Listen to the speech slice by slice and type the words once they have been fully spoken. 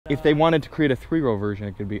If they wanted to create a 3-row version,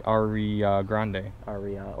 it could be Ariya Grande.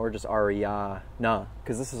 Ariya, or just Ariya,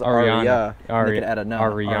 because this is Ariya. And they could add a na.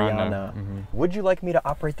 Ariana. Would you like me to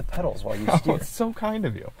operate the pedals while you steer? Oh, it's so kind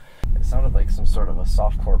of you. It sounded like some sort of a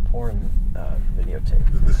softcore porn videotape.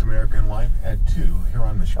 This American Life at 2 here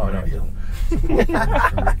on Michigan Radio.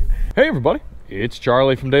 Hey everybody, it's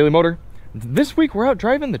Charlie from Daily Motor. This week we're out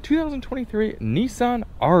driving the 2023 Nissan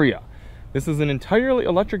Ariya. This is an entirely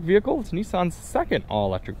electric vehicle. It's Nissan's second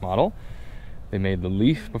all-electric model. They made the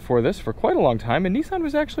Leaf before this for quite a long time, and Nissan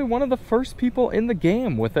was actually one of the first people in the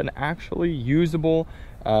game with an actually usable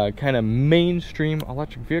kind of mainstream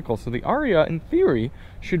electric vehicle. So the Ariya, in theory,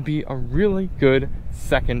 should be a really good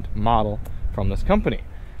second model from this company.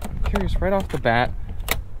 I'm curious right off the bat.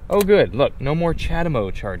 Oh good, look, no more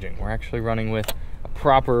CHAdeMO charging. We're actually running with a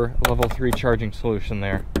proper level 3 charging solution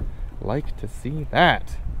there. Like to see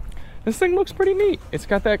that. This thing looks pretty neat. It's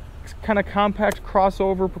got that kind of compact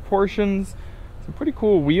crossover proportions, some pretty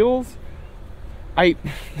cool wheels.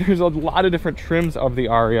 There's a lot of different trims of the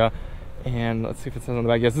Ariya, and let's see if it says on the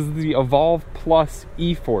back. Yes, this is the Evolve Plus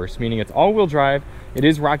E-Force, meaning it's all-wheel drive. It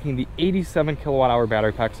is rocking the 87 kilowatt-hour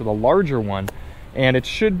battery pack, so the larger one, and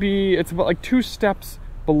it's about like 2 steps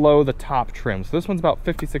below the top trim. So this one's about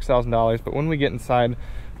 $56,000, but when we get inside,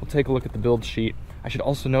 we'll take a look at the build sheet. I should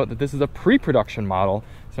also note that this is a pre-production model,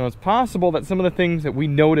 so it's possible that some of the things that we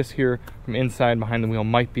notice here from inside behind the wheel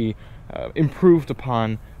might be improved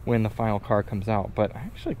upon when the final car comes out. But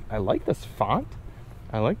I like this font.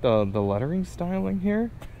 I like the lettering styling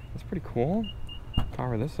here. It's pretty cool.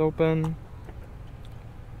 Power this open.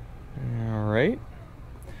 All right.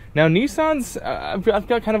 Now Nissan's, I've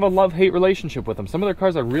got kind of a love-hate relationship with them. Some of their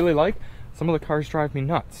cars I really like. Some of the cars drive me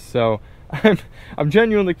nuts. So I'm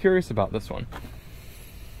genuinely curious about this one.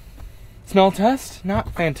 Smell test,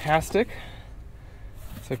 not fantastic.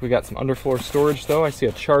 Looks like we got some underfloor storage though. I see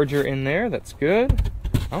a charger in there, that's good.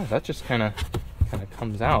 Oh, that just kind of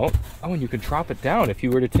comes out. Oh, and you could drop it down. If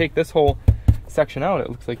you were to take this whole section out, it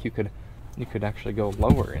looks like you could actually go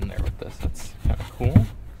lower in there with this. That's kind of cool.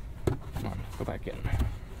 Come on, go back in.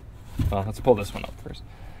 Well, let's pull this one up first.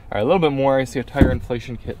 All right, a little bit more. I see a tire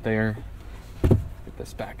inflation kit there. Get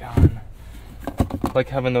this back on. I like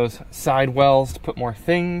having those side wells to put more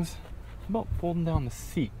things. How about folding down the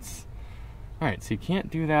seats? All right, so you can't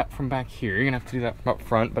do that from back here. You're gonna have to do that from up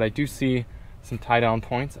front, but I do see some tie-down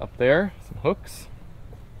points up there, some hooks.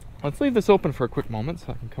 Let's leave this open for a quick moment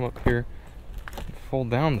so I can come up here and fold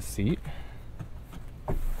down the seat.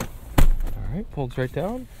 All right, folds right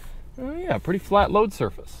down. Oh yeah, pretty flat load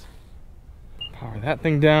surface. Power that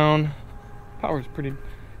thing down. Power's pretty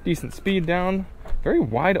decent speed down. Very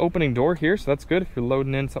wide opening door here, so that's good if you're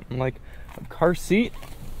loading in something like a car seat.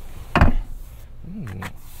 Ooh,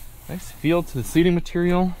 nice feel to the seating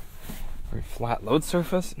material. Very flat load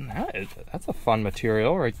surface. And that's a fun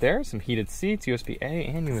material right there. Some heated seats, USB-A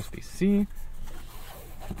and USB-C.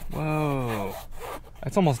 Whoa,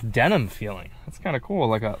 that's almost denim feeling. That's kind of cool,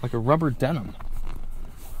 like a rubber denim.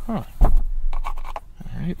 Huh. All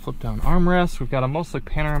right, flip down armrest. We've got a mostly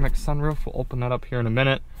panoramic sunroof. We'll open that up here in a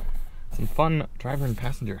minute. Some fun driver and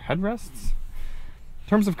passenger headrests. In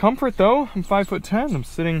terms of comfort though, I'm 5'10". I'm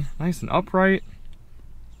sitting nice and upright.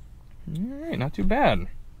 All right, not too bad.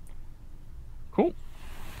 Cool.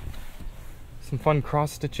 Some fun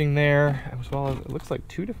cross stitching there, as well as it looks like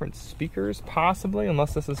 2 different speakers, possibly,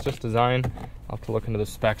 unless this is just design. I'll have to look into the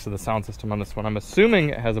specs of the sound system on this one. I'm assuming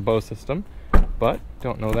it has a Bose system, but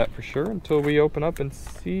don't know that for sure until we open up and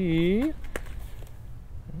see.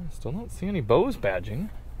 I still don't see any Bose badging.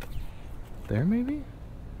 There maybe?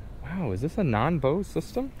 Wow, is this a non-Bose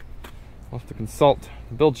system? I'll have to consult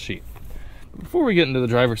the build sheet. Before we get into the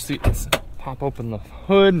driver's seat, let's pop open the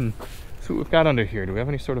hood and see what we've got under here. Do we have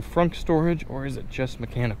any sort of frunk storage, or is it just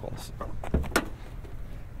mechanicals?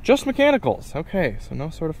 Just mechanicals. Okay, so no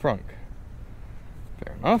sort of frunk.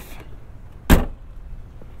 Fair enough. Kind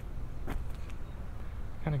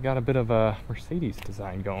of got a bit of a Mercedes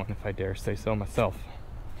design going, if I dare say so myself.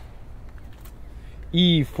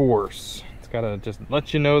 E-Force. It's got to just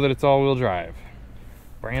let you know that it's all-wheel drive.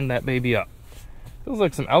 Brand that baby up. Feels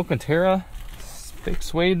like some Alcantara, fake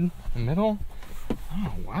suede in the middle.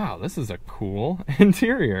 Oh wow, this is a cool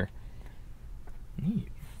interior. Neat.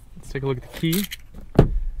 Let's take a look at the key.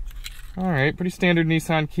 All right, pretty standard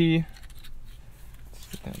Nissan key. Let's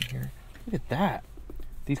get that in here. Look at that.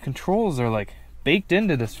 These controls are like baked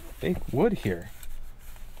into this fake wood here.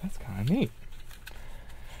 That's kind of neat.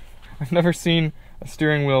 I've never seen a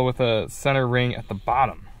steering wheel with a center ring at the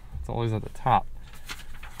bottom. It's always at the top.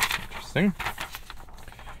 Interesting.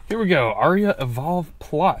 Here we go, Ariya Evolve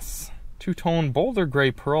Plus. 2-tone boulder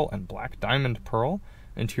gray pearl and black diamond pearl.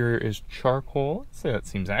 Interior is charcoal. So that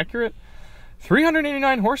seems accurate.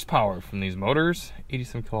 389 horsepower from these motors.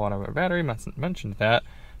 87 kilowatt hour battery. Mentioned that.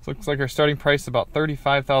 So it looks like our starting price is about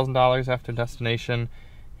 $35,000 after destination.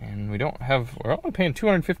 And we're only paying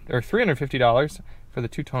 $350 for the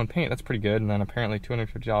two-tone paint. That's pretty good. And then apparently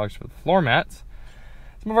 $250 for the floor mats.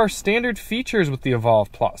 Some of our standard features with the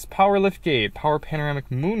Evolve Plus: power liftgate, power panoramic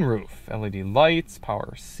moonroof, LED lights,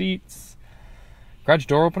 power seats, garage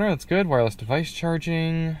door opener, that's good, wireless device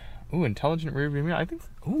charging, ooh, intelligent rear view mirror, I think,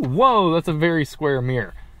 ooh, whoa, that's a very square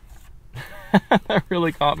mirror. That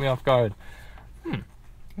really caught me off guard.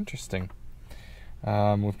 Interesting.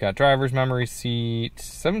 We've got driver's memory seat,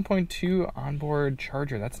 7.2 onboard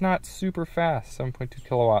charger, that's not super fast, 7.2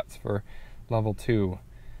 kilowatts for level 2.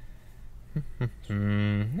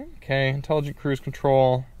 Okay, intelligent cruise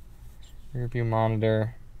control, rear view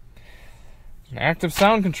monitor, and active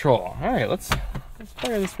sound control. All right, let's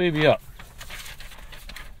fire this baby up.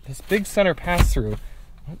 This big center pass-through.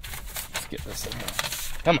 Let's get this in here.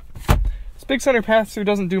 Come on. This big center pass-through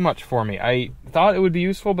doesn't do much for me. I thought it would be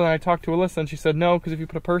useful, but then I talked to Alyssa and she said no, because if you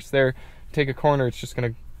put a purse there, take a corner, it's just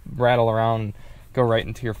going to rattle around and go right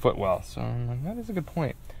into your footwell. So I'm like, that is a good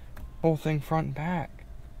point. Whole thing front and back.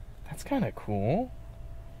 That's kind of cool.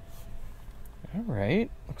 All right.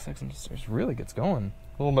 Looks like this really gets going.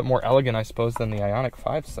 A little bit more elegant, I suppose, than the Ioniq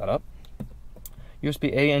 5 setup.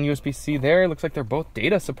 USB-A and USB-C there. Looks like they're both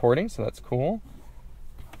data supporting, so that's cool.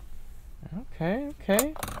 Okay.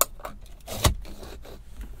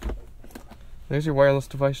 There's your wireless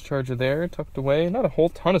device charger there, tucked away. Not a whole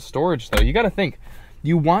ton of storage, though. You got to think,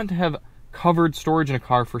 you want to have covered storage in a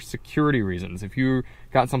car for security reasons. If you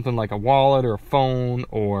got something like a wallet or a phone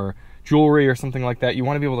or jewelry or something like that, you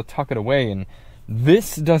want to be able to tuck it away, and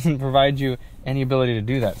this doesn't provide you any ability to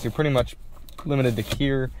do that. So you're pretty much limited to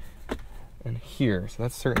here and here. So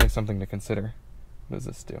that's certainly something to consider. What does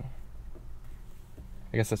this do?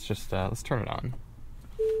 I guess that's just, let's turn it on.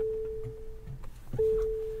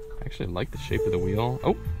 I actually like the shape of the wheel.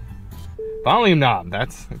 Oh, volume knob.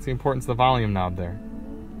 That's the importance of the volume knob there.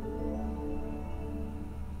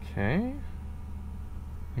 Okay.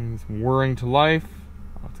 Things whirring to life.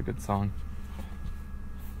 Oh, that's a good song.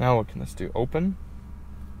 Now what can this do? Open?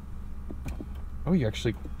 Oh, you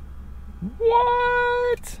actually...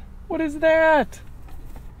 What? What is that?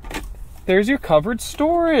 There's your covered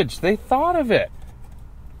storage. They thought of it.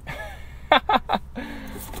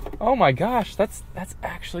 Oh my gosh, that's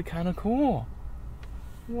actually kind of cool.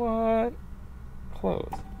 What?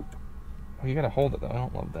 Close. Oh, you gotta hold it though. I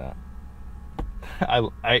don't love that.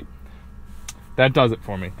 That does it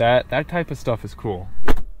for me. That type of stuff is cool.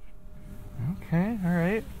 Okay, all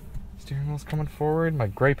right. Steering wheel's coming forward. My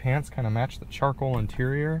gray pants kind of match the charcoal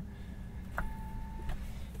interior.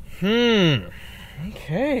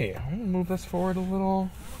 Okay, I'm gonna move this forward a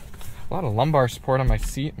little. A lot of lumbar support on my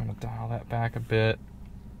seat. I'm gonna dial that back a bit.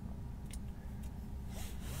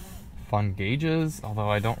 Fun gauges, although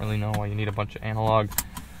I don't really know why you need a bunch of analog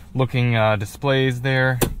looking displays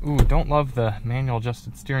there. Ooh, don't love the manual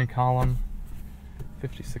adjusted steering column.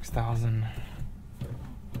 56,000.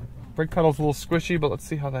 Brake pedal's a little squishy, but let's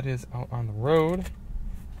see how that is out on the road.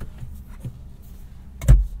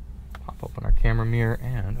 Pop open our camera mirror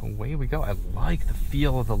and away we go. I like the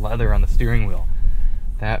feel of the leather on the steering wheel.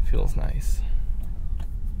 That feels nice.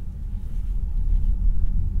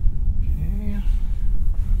 Okay.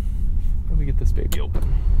 Let me get this baby open.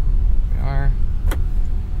 There we are.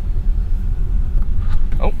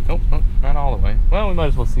 Oh, nope, not all the way. Well, we might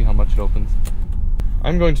as well see how much it opens.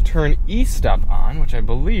 I'm going to turn E-step on, which I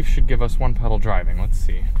believe should give us one pedal driving. Let's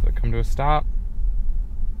see. Does it come to a stop?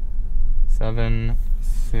 7,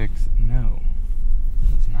 6, no.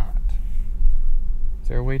 It does not. Is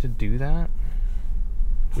there a way to do that?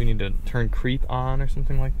 Do we need to turn creep on or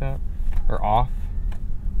something like that? Or off?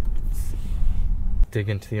 Let's see. Dig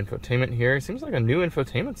into the infotainment here. Seems like a new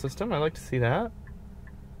infotainment system. I like to see that.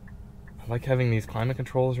 I like having these climate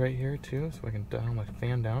controls right here too, so I can dial my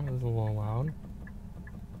fan down. It is a little loud.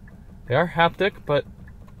 They are haptic, but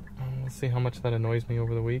we'll see how much that annoys me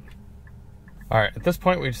over the week. Alright, at this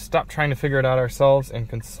point we stop trying to figure it out ourselves and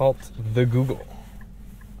consult the Google.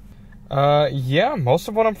 Yeah, most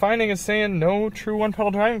of what I'm finding is saying no true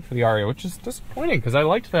one-pedal driving for the Ariya, which is disappointing because I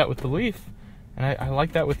liked that with the Leaf, and I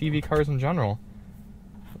like that with EV cars in general.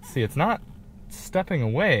 Let's see, it's not stepping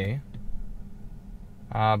away,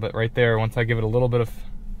 but right there, once I give it a little bit of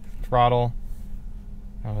throttle,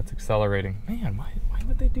 now it's accelerating. Man, why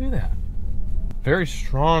would they do that? Very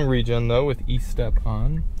strong regen though with E-step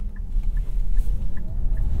on.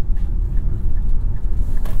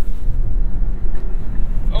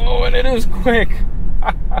 Oh, and it is quick.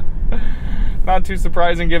 Not too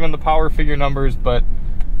surprising given the power figure numbers, but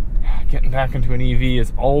getting back into an EV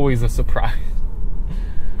is always a surprise.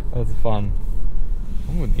 That's fun.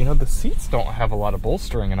 Ooh, you know, the seats don't have a lot of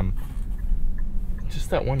bolstering in them. Just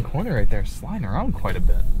that one corner right there, sliding around quite a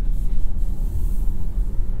bit.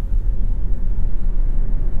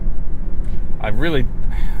 I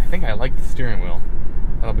think I like the steering wheel.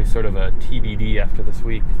 That'll be sort of a TBD after this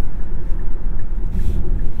week.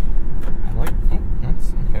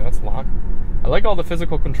 That's locked. I like all the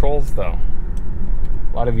physical controls though.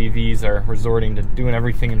 A lot of EVs are resorting to doing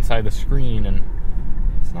everything inside the screen, and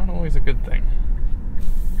it's not always a good thing.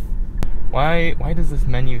 Why does this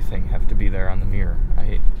menu thing have to be there on the mirror?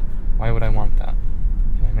 Why would I want that?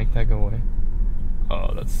 Can I make that go away?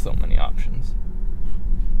 Oh, that's so many options.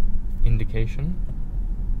 Indication.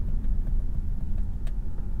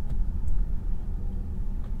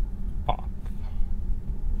 Off.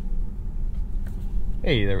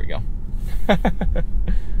 Hey, there we go. A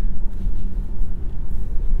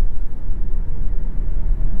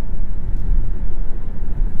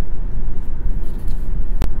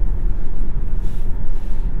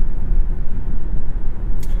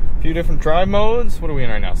few different drive modes. What are we in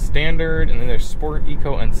right now? Standard, and then there's Sport,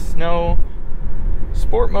 Eco, and Snow.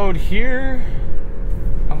 Sport mode here.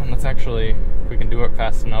 Oh, and let's actually, if we can do it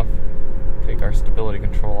fast enough, take our stability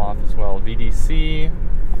control off as well. VDC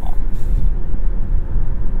off.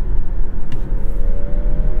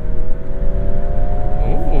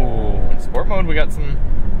 Ooh, in sport mode we got some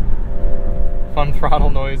fun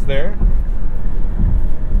throttle noise there.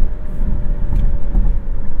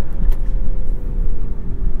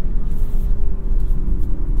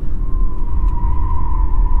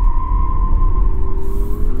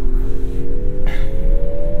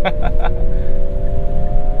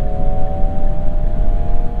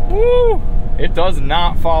 Woo! It does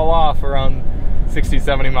not fall off around 60,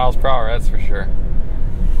 70 miles per hour, that's for sure.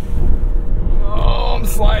 Oh, I'm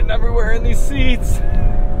sliding everywhere in these seats.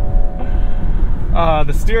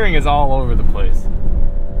 The steering is all over the place.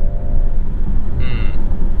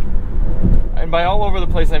 And by all over the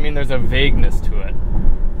place, I mean there's a vagueness to it.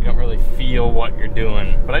 You don't really feel what you're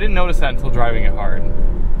doing. But I didn't notice that until driving it hard.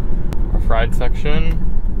 Rough ride section.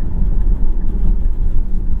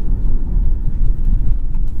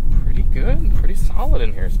 Pretty good, pretty solid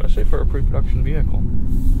in here, especially for a pre-production vehicle.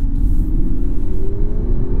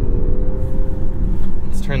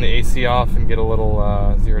 Let's turn the AC off and get a little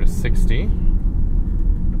 0 to 60.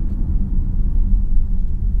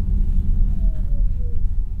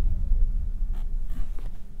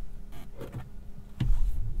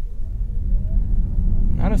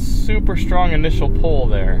 Not a super strong initial pull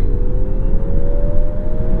there,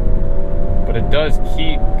 but it does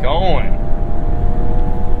keep going.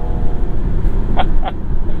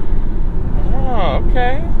 Oh,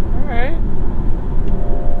 okay, alright.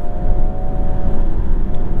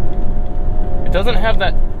 It doesn't have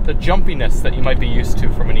the jumpiness that you might be used to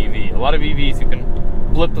from an EV. A lot of EVs you can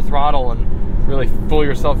blip the throttle and really fool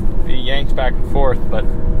yourself, be yanked back and forth, but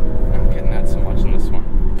I'm not getting that so much in this one.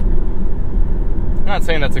 I'm not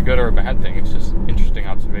saying that's a good or a bad thing, it's just interesting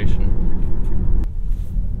observation.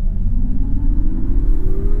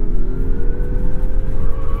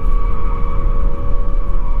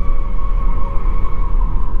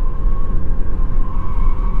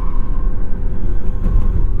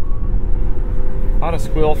 A lot of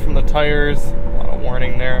squeal from the tires, a lot of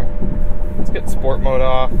warning there. Let's get sport mode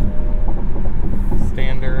off.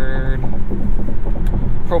 Standard.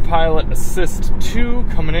 ProPilot Assist 2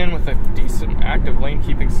 coming in with a decent active lane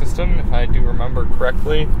keeping system, if I do remember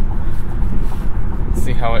correctly. Let's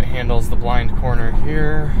see how it handles the blind corner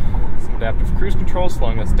here. Some adaptive cruise control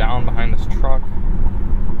slowing us down behind this truck.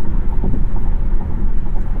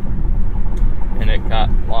 And it got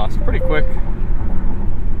lost pretty quick.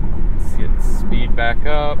 Let's get speed back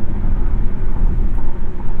up.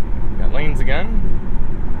 Got lanes again.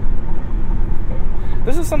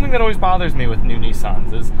 This is something that always bothers me with new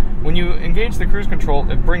Nissans, is when you engage the cruise control,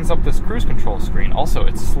 it brings up this cruise control screen. Also,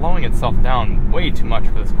 it's slowing itself down way too much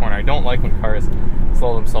for this corner. I don't like when cars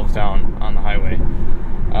slow themselves down on the highway.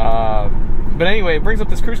 But anyway, it brings up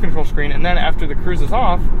this cruise control screen, and then after the cruise is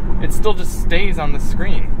off, it still just stays on the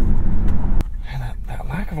screen. And that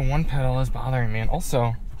lack of a one pedal is bothering me, and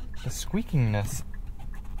also the squeakiness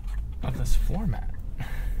of this floor mat.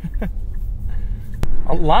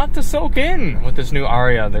 A lot to soak in with this new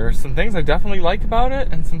Ariya. There are some things I definitely like about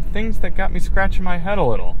it, and some things that got me scratching my head a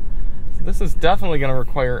little. So this is definitely going to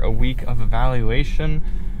require a week of evaluation.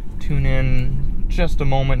 Tune in just a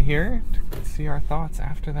moment here to see our thoughts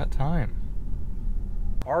after that time.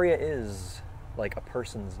 Ariya is like a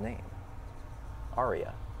person's name.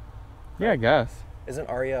 Ariya. Yeah, I guess. Isn't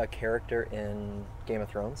Ariya a character in Game of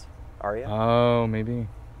Thrones? Ariya? Oh, maybe.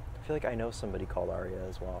 I feel like I know somebody called Ariya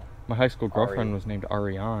as well. My high school girlfriend was named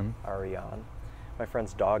Ariane. Ariane. My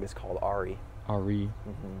friend's dog is called Ari. Ari.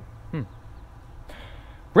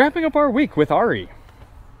 Wrapping up our week with Ari.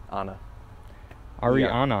 Anna.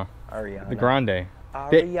 Ariana. Ariana. The Grande.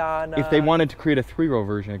 Ariana. If they wanted to create a 3-row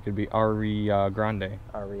version, it could be Ariya Grande.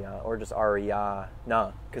 Ariya. Or just Ariya.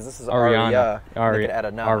 Nah. Because this is Ariana. Ariya. They could add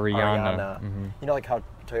a na. Ariana. You know like how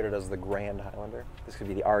Toyota does the Grand Highlander? This could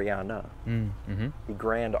be the Ariana. The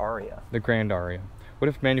Grand Ariya. The Grand Ariya. What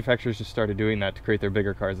if manufacturers just started doing that to create their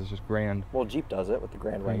bigger cars? It's just Grand. Well, Jeep does it with the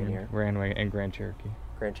Grand Wagoneer. Grand Wagoneer and Grand Cherokee.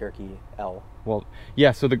 Grand Cherokee L. Well,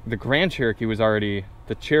 yeah, so the Grand Cherokee was already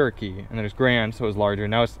the Cherokee, and then it was Grand, so it was larger.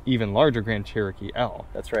 Now it's even larger Grand Cherokee L.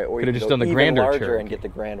 That's right. Or could you have just go done the even grander larger Cherokee and get the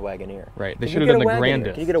Grand Wagoneer. Right. They should have done the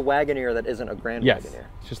grandest. Can you get a Wagoneer that isn't a Grand Wagoneer?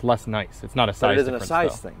 It's just less nice. It's not a size But it isn't a difference,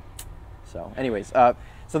 size though. thing. So, anyways,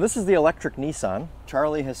 so this is the electric Nissan.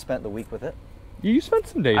 Charlie has spent the week with it. You spent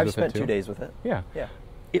some days with it, I've spent too. 2 days with it. Yeah. Yeah.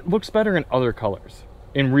 It looks better in other colors.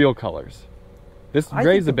 In real colors. This I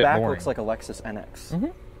gray think is the a bit back boring. looks like a Lexus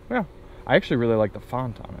NX. Yeah. I actually really like the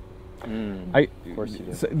font on it. Of course you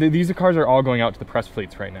do. So these cars are all going out to the press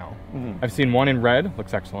fleets right now. I've seen one in red,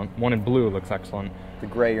 looks excellent. One in blue looks excellent. The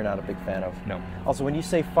gray you're not a big fan of. No. Also, when you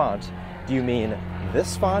say font, do you mean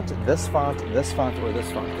this font, this font, this font, or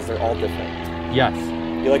this font? Because they're all different. Yes.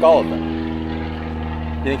 You like all of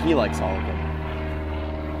them? You think he likes all of them?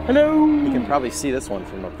 Hello. You can probably see this one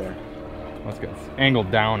from up there. That's good. It's angled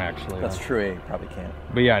down, actually. That's true, you probably can't.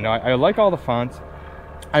 But yeah, no, I like all the fonts.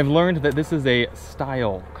 I've learned that this is a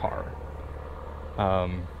style car.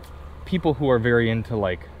 People who are very into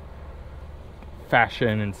like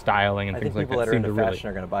fashion and styling and things like that people that are seem into to fashion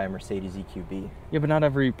are going to buy a Mercedes EQB. Yeah, but not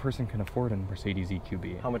every person can afford a Mercedes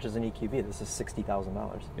EQB. How much is an EQB? This is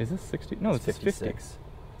 $60,000. Is this 60? No, it's 50.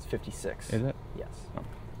 It's 56. Is it? Yes. Oh.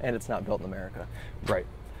 And it's not built in America. Right.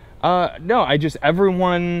 No,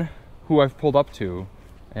 everyone who I've pulled up to,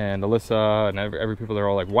 and Alyssa and every people, they're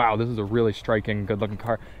all like, wow, this is a really striking, good-looking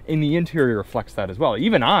car. And the interior reflects that as well.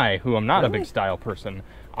 Even I, who am not a big style person,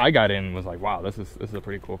 I got in and was like, wow, this is a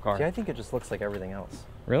pretty cool car. See, I think it just looks like everything else.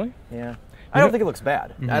 Really? Yeah. I don't think it looks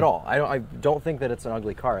bad at all. I don't think that it's an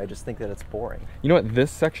ugly car. I just think that it's boring. You know what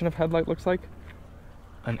this section of headlight looks like?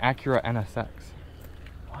 An Acura NSX.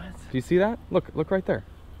 What? Do you see that? Look right there.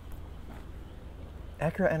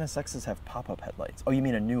 Acura NSXs have pop-up headlights. Oh, you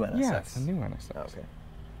mean a new NSX? Yes, a new NSX. Oh, okay.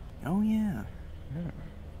 Oh, yeah.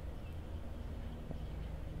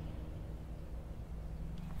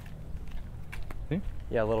 See?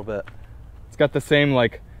 Yeah, a little bit. It's got the same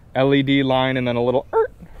like LED line and then a little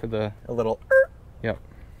for the. A little. Yep.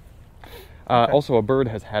 Okay. Also, a bird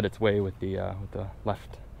has had its way with the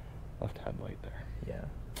left headlight there. Yeah.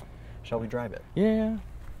 Shall we drive it? Yeah.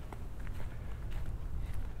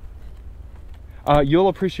 You'll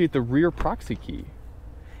appreciate the rear proxy key.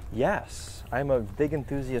 Yes, I'm a big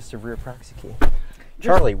enthusiast of rear proxy key.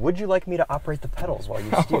 Charlie, would you like me to operate the pedals while you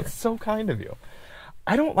steer? Oh, it's so kind of you.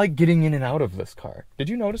 I don't like getting in and out of this car. Did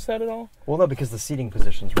you notice that at all? Well, no, because the seating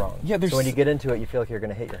position's wrong. Yeah, so when you get into it, you feel like you're going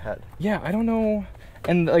to hit your head. Yeah, I don't know.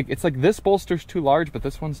 And like it's like this bolster's too large, but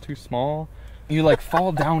this one's too small. You like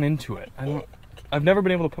fall down into it. I've never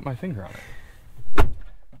been able to put my finger on it.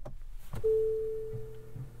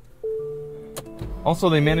 Also,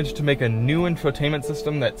 they managed to make a new infotainment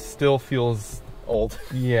system that still feels old.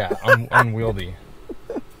 Yeah, unwieldy.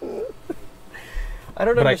 I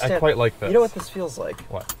don't understand. I quite like this. You know what this feels like?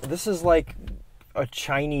 What? This is like a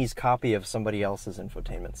Chinese copy of somebody else's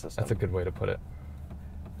infotainment system. That's a good way to put it.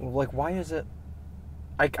 Like, why is it...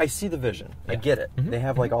 I see the vision. Yeah. I get it. They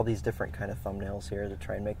have like all these different kind of thumbnails here to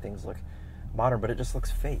try and make things look modern, but it just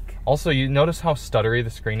looks fake. Also, you notice how stuttery the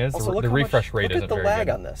screen is? Also, the refresh rate isn't very good. Look at the lag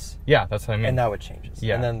on this. Yeah, that's what I mean. And now it changes.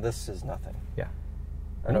 Yeah. And then this is nothing. Yeah.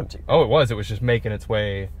 Or no, oh, it was. It was just making its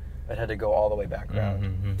way. It had to go all the way back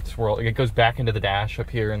around. Swirl. It goes back into the dash up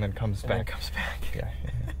here and then comes back. And then comes back.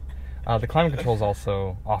 Yeah. The climate control is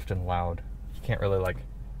also often loud. You can't really like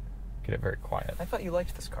get it very quiet. I thought you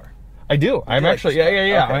liked this car. I do. I'm actually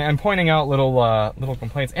yeah. Okay. I'm pointing out little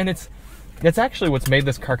complaints, and it's actually what's made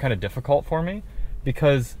this car kind of difficult for me,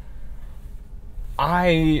 because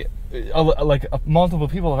multiple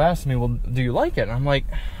people have asked me, well, do you like it? And I'm like,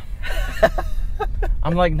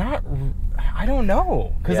 not. I don't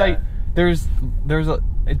know, because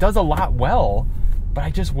it does a lot well, but I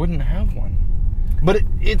just wouldn't have one. But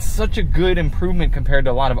it's such a good improvement compared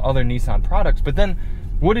to a lot of other Nissan products. But then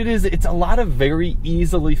what it is, it's a lot of very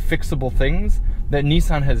easily fixable things that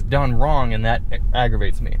Nissan has done wrong, and that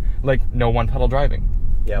aggravates me. Like no one-pedal driving.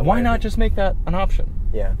 Yeah. Why not just make that an option?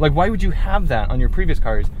 Yeah. Like, why would you have that on your previous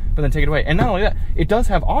cars, but then take it away? And not only that, it does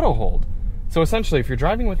have auto hold. So essentially, if you're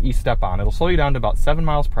driving with E-step on, it'll slow you down to about 7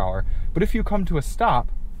 miles per hour. But if you come to a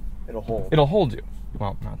stop, it'll hold. It'll hold you.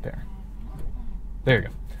 Well, not there. There you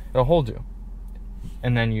go. It'll hold you.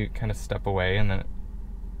 And then you kind of step away, and then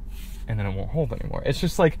it won't hold anymore. It's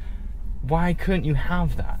just like, why couldn't you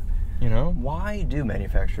have that? You know? Why do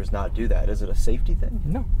manufacturers not do that? Is it a safety thing?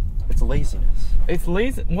 No. It's laziness. It's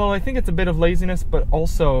lazy. Well, I think it's a bit of laziness, but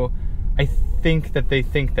also I think that they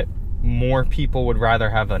think that more people would rather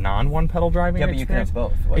have a non-one pedal driving experience. Yeah, but you can have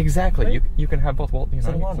both. Like, exactly. right? You can have both. Well, you know,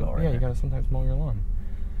 a lawnmower. Yeah, you gotta sometimes mow your lawn.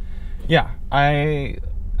 Yeah, I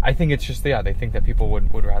think it's just, yeah, they think that people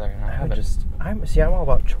would rather not have it. I'm all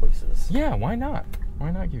about choices. Yeah, why not? Why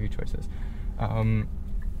not give you choices? I'm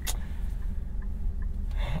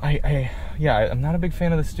not a big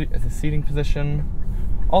fan of the seating position.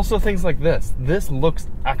 Also, things like this. This looks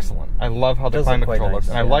excellent. I love how the climate control looks,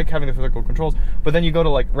 and I like having the physical controls. But then you go to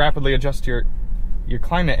like rapidly adjust your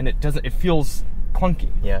climate, and it feels clunky.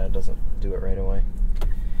 Yeah, it doesn't do it right away.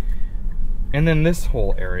 And then this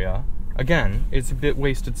whole area, again, is a bit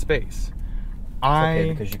wasted space. It's okay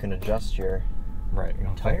because you can adjust your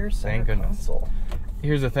tires. Thank goodness. Console.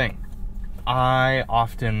 Here's the thing. I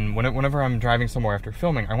often, whenever I'm driving somewhere after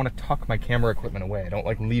filming, I want to tuck my camera equipment away. I don't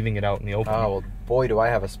like leaving it out in the open. Oh, well, boy, do I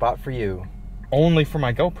have a spot for you. Only for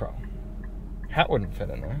my GoPro. Hat wouldn't fit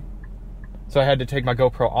in there. So I had to take my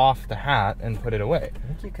GoPro off the hat and put it away. I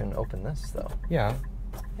think you can open this, though. Yeah.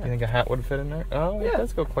 You think a hat would fit in there? Oh, yeah. It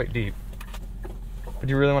does go quite deep. But do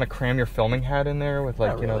you really want to cram your filming hat in there with,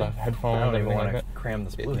 like, the headphones? I don't even want to cram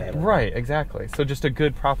this blue hat in. Right, exactly. So just a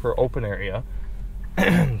good, proper open area,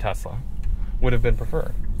 Tesla, would have been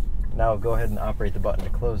preferred. Now go ahead and operate the button to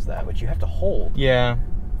close that, which you have to hold. Yeah.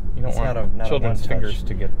 You don't want children's fingers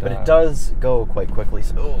to get... But it does go quite quickly,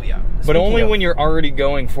 so... Oh, yeah. But only when you're already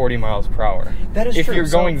going 40 miles per hour. That is true. If you're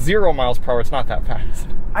going 0 miles per hour, it's not that fast.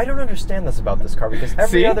 I don't understand this about this car, because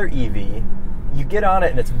every other EV... You get on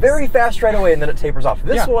it, and it's very fast right away, and then it tapers off.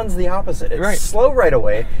 This one's the opposite. It's slow right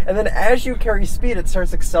away, and then as you carry speed, it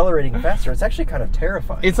starts accelerating faster. It's actually kind of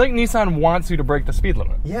terrifying. It's like Nissan wants you to break the speed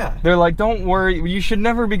limit. Yeah. They're like, don't worry, you should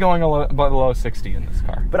never be going below 60 in this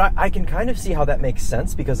car. But I can kind of see how that makes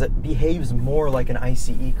sense, because it behaves more like an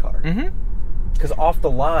ICE car. Mm-hmm. Because off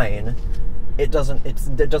the line... It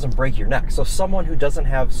doesn't break your neck. So someone who doesn't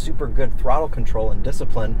have super good throttle control and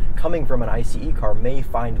discipline coming from an ICE car may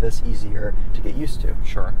find this easier to get used to.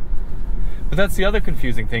 Sure. But that's the other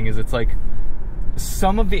confusing thing, is it's like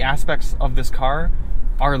some of the aspects of this car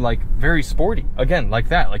are like very sporty. Again, like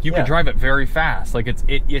that. Like you can drive it very fast. Like it's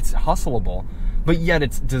hustleable. But yet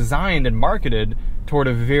it's designed and marketed toward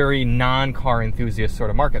a very non-car enthusiast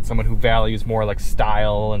sort of market. Someone who values more like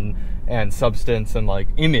style and substance and like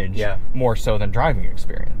image more so than driving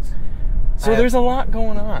experience. So there's a lot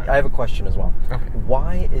going on. I have a question as well. Okay.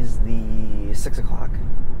 Why is the 6 o'clock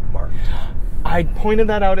marked? I pointed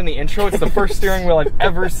that out in the intro. It's the first steering wheel I've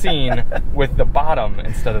ever seen with the bottom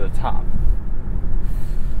instead of the top.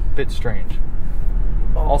 Bit strange.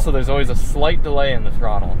 Oh. Also, there's always a slight delay in the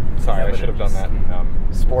throttle. Sorry, I should have done that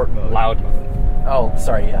in sport mode. Loud mode. Oh,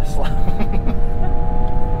 sorry, yes.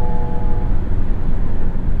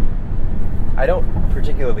 I don't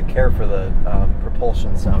particularly care for the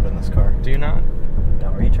propulsion sound in this car. Do you not? No,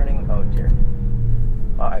 are you turning? Oh, dear.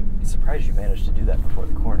 I'm surprised you managed to do that before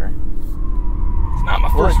the corner. It's not my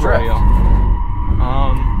first rodeo.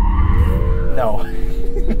 No.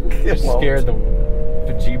 You scared the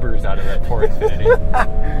bejeebers out of that poor Infinity.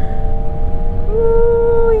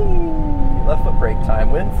 Left foot brake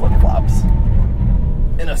time, wind flip-flops.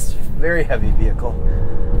 In a very heavy vehicle.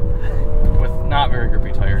 With not very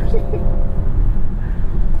grippy tires.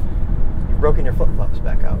 You've broken your flip-flops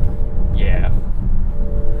back out. Yeah.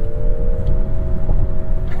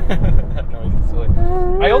 That noise is silly.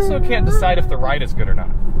 I also can't decide if the ride is good or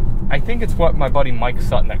not. I think it's what my buddy Mike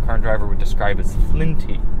Sutton, that car driver, would describe as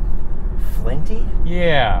flinty. Flinty?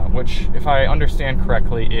 Yeah, which, if I understand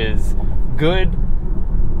correctly, is good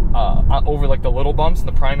over like the little bumps in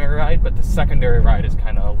the primary ride, but the secondary ride is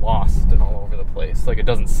kind of lost and all over the place. Like it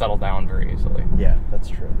doesn't settle down very easily. Yeah, that's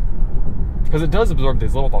true. Because it does absorb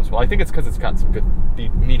these little bumps. Well, I think it's because it's got some good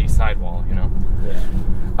meaty sidewall, you know? Yeah.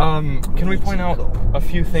 Can we point out a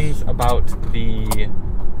few things about the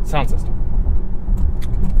sound system?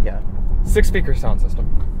 Yeah. 6-speaker sound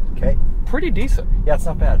system. Okay. Pretty decent. Yeah, it's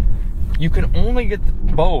not bad. You can only get the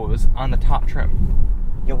Bose on the top trim.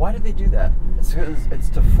 Yeah, why did they do that? It's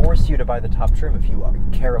to force you to buy the top trim if you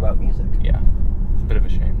care about music. Yeah. It's a bit of a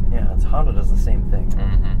shame. Yeah, Honda does the same thing.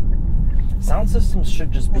 Mm-hmm. Sound systems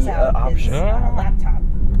should just be an option. On a laptop,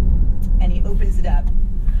 and he opens it up,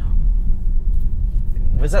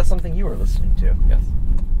 Was that something you were listening to? Yes.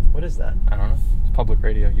 What is that? I don't know. It's public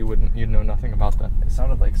radio. You'd know nothing about that. It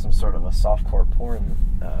sounded like some sort of a softcore porn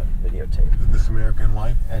videotape. This American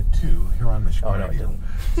Life at 2 here on Michigan Oh, no, it Radio.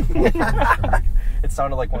 didn't. It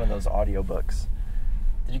sounded like one of those audiobooks.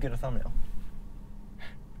 Did you get a thumbnail?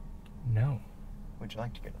 No. Would you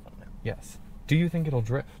like to get a thumbnail? Yes. Do you think it'll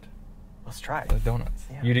drift? Let's try. Like donuts.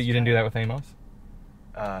 Yeah, you let's didn't try do that with Amos?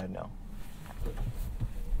 No.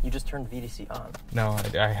 You just turned VDC on. No,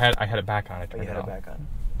 I had it back on. I Oh, turned you had it it off. back on.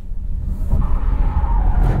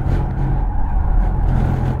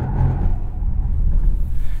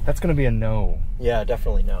 That's gonna be a no. Yeah,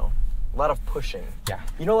 definitely no. A lot of pushing. Yeah.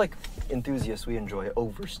 You know, like enthusiasts, we enjoy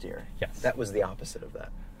oversteer. Yes. That was the opposite of that.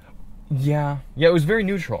 Yeah. Yeah, it was very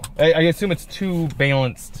neutral. I assume it's two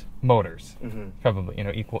balanced motors. Mm-hmm. Probably,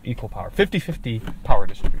 equal power. 50-50 power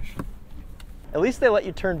distribution. At least they let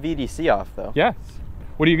you turn VDC off, though. Yes.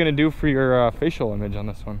 What are you gonna do for your facial image on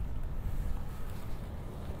this one?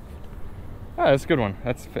 Oh, that's a good one.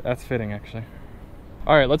 That's fitting, actually.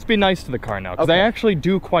 All right, let's be nice to the car now, because I actually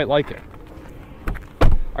do quite like it.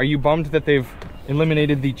 Are you bummed that they've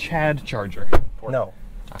eliminated the Chad charger? No.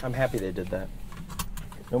 I'm happy they did that.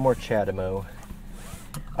 No more Chadamo.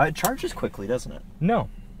 It charges quickly, doesn't it? No.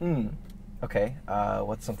 Okay.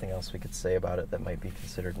 What's something else we could say about it that might be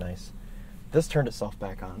considered nice? This turned itself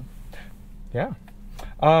back on. Yeah.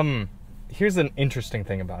 Here's an interesting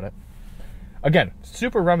thing about it. Again,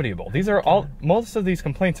 super remediable. These are all, most of these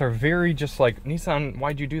complaints are very just like, Nissan,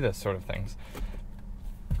 why'd you do this sort of things.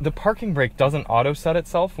 The parking brake doesn't auto set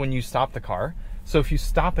itself when you stop the car. So if you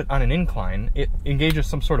stop it on an incline, it engages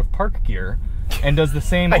some sort of park gear and does the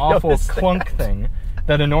same awful clunk thing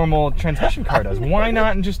that a normal transmission car does. Why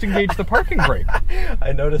not just engage the parking brake?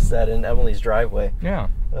 I noticed that in Emily's driveway. Yeah.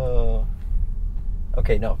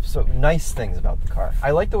 Okay, no. So nice things about the car.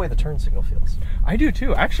 I like the way the turn signal feels. I do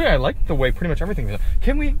too. Actually, I like the way pretty much everything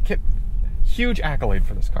feels. Huge accolade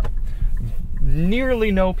for this car. Nearly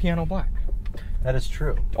no piano black. That is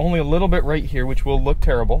true. Only a little bit right here, which will look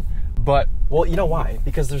terrible, but... Well, you know why?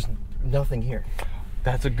 Because there's nothing here.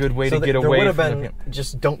 That's a good way to get there away would have from been the piano.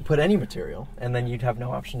 just don't put any material, and then you'd have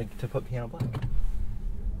no option to put piano black.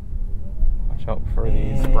 Watch out for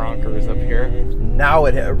these Broncos up here. Now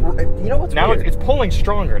you know what's now weird? it's pulling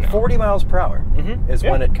stronger now. 40 miles per hour is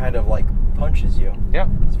when it kind of like punches you. Yeah.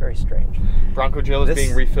 It's very strange. Bronco jail is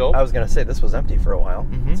being refilled. I was going to say, this was empty for a while,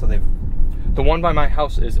 so they've... The one by my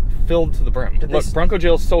house is filled to the brim. Look, Bronco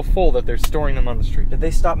jail is so full that they're storing them on the street. Did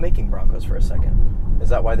they stop making Broncos for a second? Is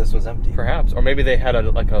that why this was empty? Perhaps. Or maybe they had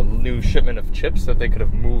a new shipment of chips that they could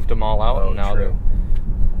have moved them all out, and now they're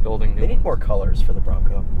building new They need ones. more colors for the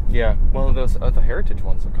Bronco. Yeah. Well, those the heritage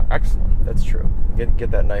ones are excellent. That's true.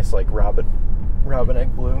 Get that nice, like, robin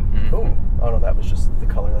egg blue. Oh no, that was just the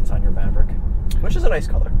color that's on your Maverick. Which is a nice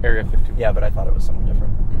color. Area 50. Yeah, but I thought it was something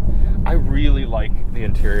different. I really like the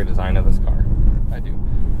interior design of this car. I do.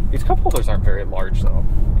 These cup holders aren't very large, though.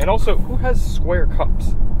 And also, who has square cups?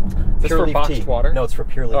 Is this Pure for Leaf boxed tea. water? No, it's for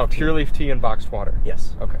Pure Leaf tea. Oh, Pure Leaf tea and boxed water.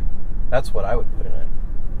 Yes. Okay. That's what I would put in it.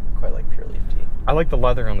 Quite like Pure Leaf tea. I like the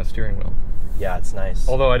leather on the steering wheel. Yeah, it's nice.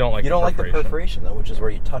 Although I don't like you don't like the perforation, though, which is where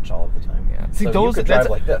you touch all of the time. Yeah. See, so those you could drive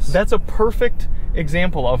like this. That's a perfect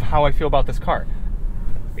example of how I feel about this car.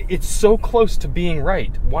 It's so close to being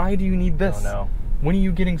right. Why do you need this? Oh, no. When are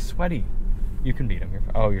you getting sweaty? You can beat him.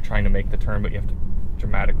 You're trying to make the turn, but you have to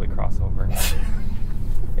dramatically cross over.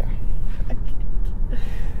 Yeah.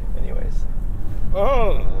 Anyways.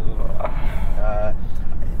 Oh.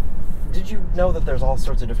 Did you know that there's all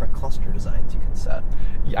sorts of different cluster designs you can set?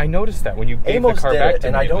 I noticed that when you gave Amos the car did back it, to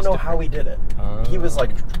and me, I it don't was know different. how he did it. He was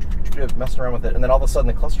like messing around with it, and then all of a sudden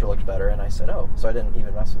the cluster looked better, and I said, "Oh," so I didn't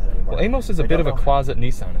even mess with it anymore. Well, Amos is a bit of a closet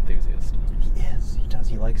Nissan enthusiast. He is. He does.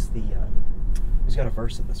 He likes the. He's got a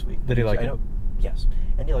Versa this week. Did he like it? Yes,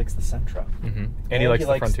 and he likes the Sentra. And he likes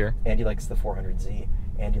the Frontier. And he likes the 400Z,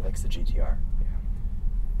 and he likes the GTR.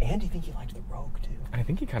 Yeah. And I think he liked the Rogue too. I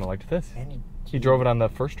think he kind of liked this. And he drove it on the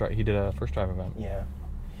first drive. He did a first drive event. Yeah.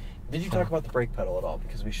 Did you talk about the brake pedal at all?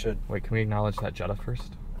 Because we should. Wait, can we acknowledge that Jetta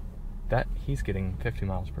first? That he's getting 50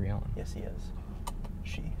 miles per gallon. Yes, he is.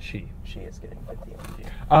 She is getting 50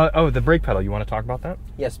 mpg. The brake pedal. You want to talk about that?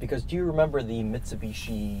 Yes, because do you remember the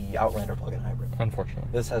Mitsubishi Outlander plug-in hybrid? Unfortunately.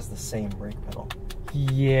 This has the same brake pedal.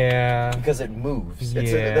 Yeah. Because it moves.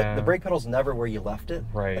 Yeah. The brake pedal's never where you left it.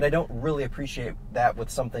 Right. And I don't really appreciate that with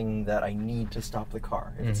something that I need to stop the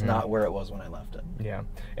car. If it's not where it was when I left it. Yeah.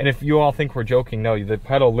 And if you all think we're joking, no. The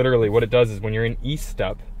pedal, literally, what it does is when you're in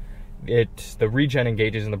E-step, the regen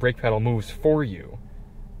engages and the brake pedal moves for you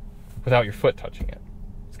without your foot touching it.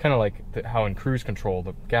 It's kind of like how in cruise control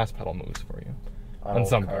the gas pedal moves for you. On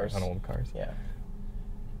some cars. On old cars. Yeah.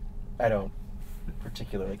 I don't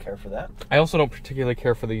particularly care for that. I also don't particularly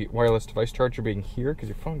care for the wireless device charger being here because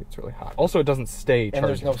your phone gets really hot. Also, it doesn't stay charged. And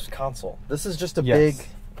there's no console. This is just a big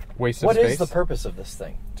waste of What space. is the purpose of this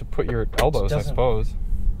thing? To put your elbows, I suppose.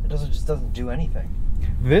 It just doesn't do anything.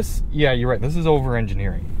 This, yeah, you're right. This is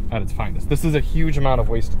over-engineering at its finest. This is a huge amount of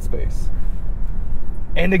wasted space.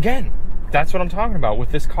 And again, that's what I'm talking about with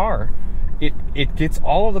this car. It gets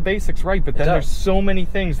all of the basics right, but then there's so many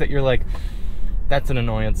things that you're like, that's an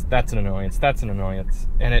annoyance, that's an annoyance, that's an annoyance,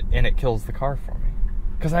 and it kills the car for me.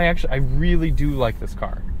 Because I really do like this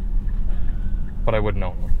car, but I wouldn't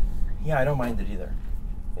own one. Yeah, I don't mind it either.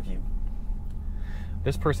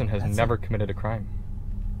 This person has never committed a crime,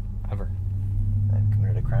 ever. I've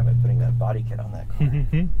committed a crime by putting that body kit on that car.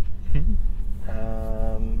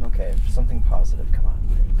 Okay, something positive. Come on,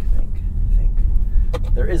 think.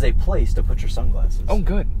 There is a place to put your sunglasses. Oh,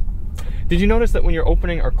 good. Did you notice that when you're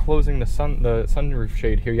opening or closing the sunroof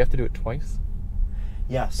shade here, you have to do it twice?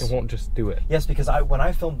 Yes. It won't just do it. Yes, because when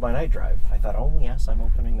I filmed my night drive, I thought, oh yes, I'm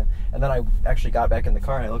opening that. And then I actually got back in the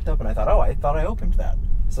car and I looked up and I thought, oh, I thought I opened that.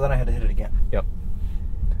 So then I had to hit it again. Yep.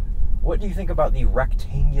 What do you think about the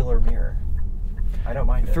rectangular mirror? I don't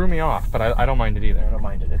mind it. It threw me off, but I don't mind it either. I don't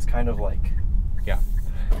mind it. It's kind of like... Yeah.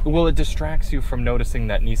 Well, it distracts you from noticing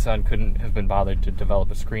that Nissan couldn't have been bothered to develop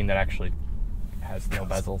a screen that actually has no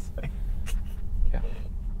bezels. Yeah.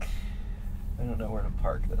 I don't know where to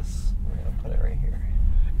park this. We're going to put it right here.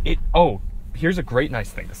 Here's a great nice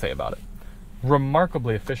thing to say about it.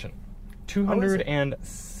 Remarkably efficient.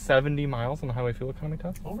 270 miles on the highway fuel economy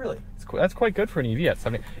test. Oh, really? That's quite good for an EV at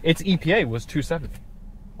 70. Its EPA was 270.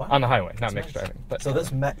 Wow. On the highway, not mixed driving. But so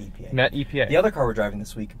this met EPA. Met EPA. The other car we're driving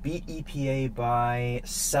this week beat EPA by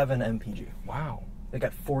 7 mpg. Wow. They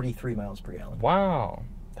got 43 miles per gallon. Wow.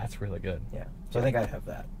 That's really good. Yeah. So I think I'd have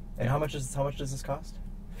that. And how much does this cost?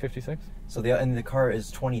 56. So the car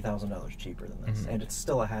is $20,000 cheaper than this, and it's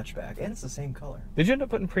still a hatchback, and it's the same color. Did you end up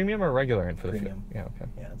putting premium or regular in for the premium? Yeah, okay.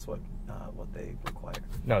 Yeah, that's what they require.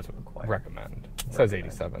 No, it's what recommend. It says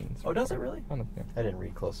 87. Oh, does it really? Yeah. I didn't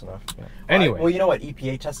read close enough. Yeah. Anyway, well, you know what?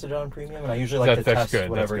 EPA tested it on premium, and I usually like to test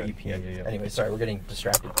whatever EPA. Yeah. Anyway, sorry, we're getting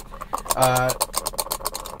distracted.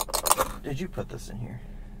 Did you put this in here?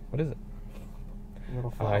 What is it? A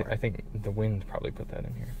little flower. I think the wind probably put that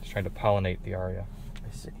in here. It's trying to pollinate the Ariya.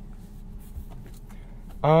 I see.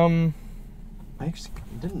 I actually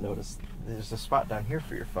didn't notice there's a spot down here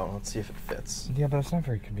for your phone. Let's see if it fits. Yeah, but it's not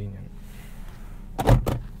very convenient. Well,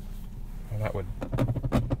 that would...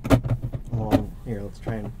 Well, here, let's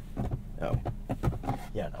try and... Oh.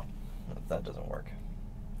 Yeah, no. That doesn't work.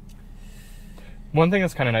 One thing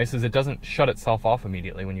that's kind of nice is it doesn't shut itself off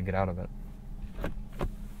immediately when you get out of it.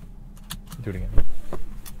 Do it again.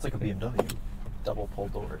 It's like a BMW. Double pull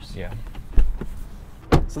doors. Yeah.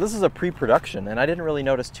 So this is a pre-production, and I didn't really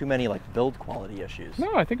notice too many build quality issues.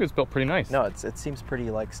 No, I think it was built pretty nice. No, it seems pretty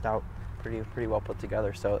stout, pretty well put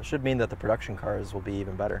together. So it should mean that the production cars will be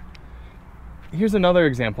even better. Here's another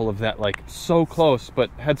example of that, so close but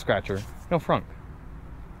head scratcher. No frunk.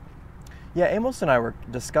 Yeah, Amos and I were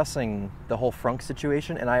discussing the whole frunk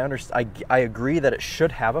situation, and I agree that it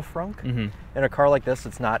should have a frunk. Mm-hmm. In a car like this,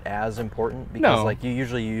 it's not as important because No. you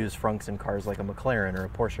usually use frunks in cars like a McLaren or a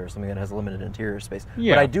Porsche or something that has limited interior space.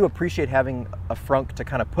 Yeah. But I do appreciate having a frunk to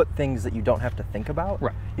kind of put things that you don't have to think about.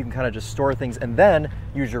 Right. You can kind of just store things and then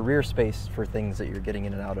use your rear space for things that you're getting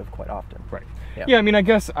in and out of quite often. Right. Yeah, I mean, I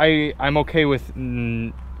guess I'm okay with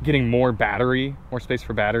getting more space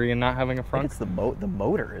for battery and not having a frunk. I think it's the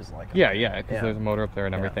motor is like... Yeah, because there's a motor up there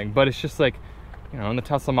and everything. But it's just in the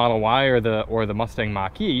Tesla Model Y or the Mustang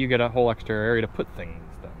Mach-E, you get a whole extra area to put things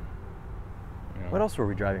down. What else were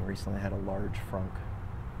we driving recently that had a large frunk?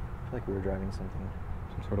 I feel like we were driving something.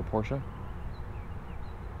 Some sort of Porsche?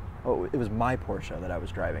 Oh, it was my Porsche that I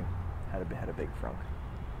was driving. Had a big frunk.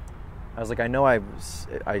 I was like, I know I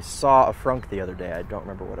saw a frunk the other day. I don't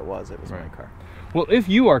remember what it was. It was my car. Well, if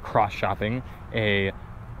you are cross-shopping a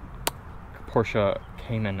Porsche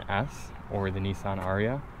Cayman S or the Nissan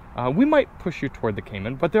Ariya, we might push you toward the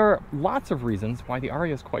Cayman, but there are lots of reasons why the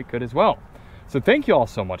Ariya is quite good as well. So thank you all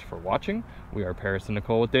so much for watching. We are Paris and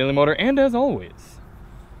Nicole with Daily Motor, and as always,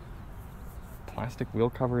 plastic wheel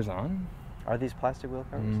covers on. Are these plastic wheel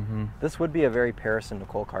covers? Mm-hmm. This would be a very Paris and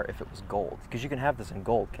Nicole car if it was gold, because you can have this in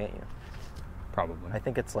gold, can't you? Probably. I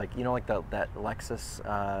think it's that Lexus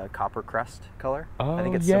copper crest color. Oh, I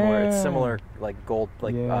think it's yeah. similar. It's similar, gold,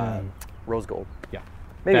 rose gold. Yeah.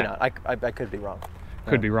 Maybe not. I could be wrong.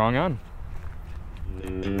 Could be wrong on.